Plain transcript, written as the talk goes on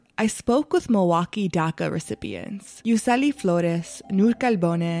I spoke with Milwaukee DACA recipients, Yuseli Flores, Nur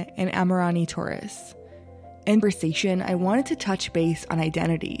Calbone, and Amarani Torres. In conversation, I wanted to touch base on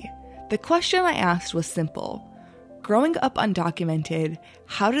identity. The question I asked was simple. Growing up undocumented,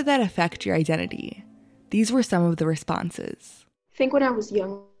 how did that affect your identity? These were some of the responses. I think when I was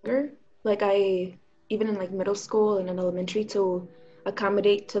younger, even in middle school and in elementary, to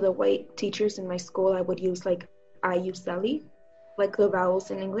accommodate to the white teachers in my school, I would use I Yuseli, the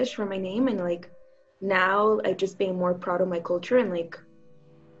vowels in English for my name. And now I just being more proud of my culture and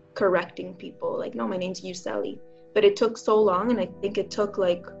correcting people, no, my name's Yuseli. But it took so long, and I think it took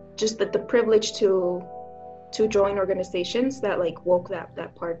just the privilege to join organizations that woke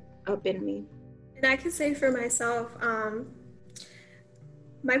that part up in me. And I could say for myself,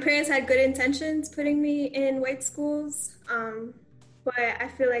 my parents had good intentions putting me in white schools, but I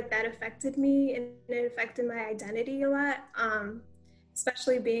feel like that affected me, and it affected my identity a lot,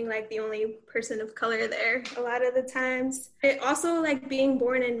 especially being the only person of color there a lot of the times. It also being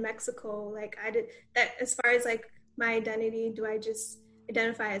born in Mexico, I did that as far as my identity. Do I just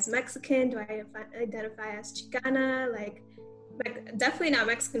identify as Mexican? Do I identify as Chicana? Definitely not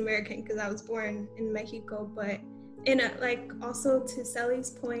Mexican American because I was born in Mexico, but also to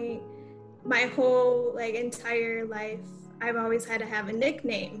Sally's point, my whole entire life, I've always had to have a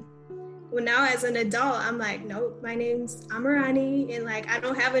nickname. Well, now as an adult, I'm nope, my name's Amarani, and I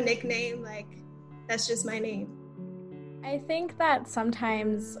don't have a nickname. That's just my name. I think that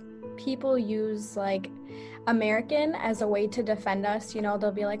sometimes people use American as a way to defend us.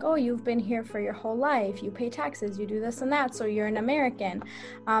 They'll be oh, you've been here for your whole life, you pay taxes, you do this and that, so you're an American.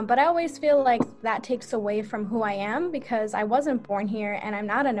 But I always feel that takes away from who I am, because I wasn't born here and I'm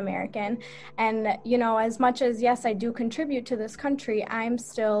not an American. And as much as, yes, I do contribute to this country, I'm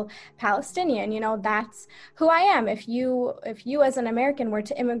still Palestinian. That's who I am. If you as an American were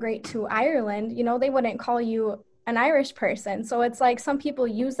to immigrate to Ireland, they wouldn't call you an Irish person. So it's some people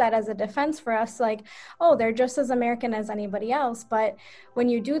use that as a defense for us, oh, they're just as American as anybody else. But when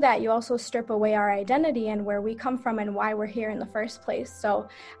you do that, you also strip away our identity and where we come from and why we're here in the first place. So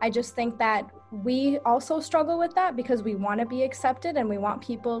I just think that we also struggle with that because we want to be accepted and we want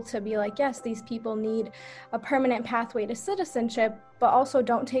people to be yes, these people need a permanent pathway to citizenship, but also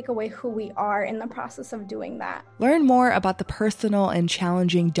don't take away who we are in the process of doing that. Learn more about the personal and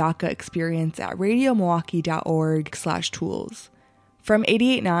challenging DACA experience at radiomilwaukee.org/tools. From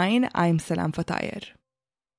 88.9, I'm Salam Fatayr.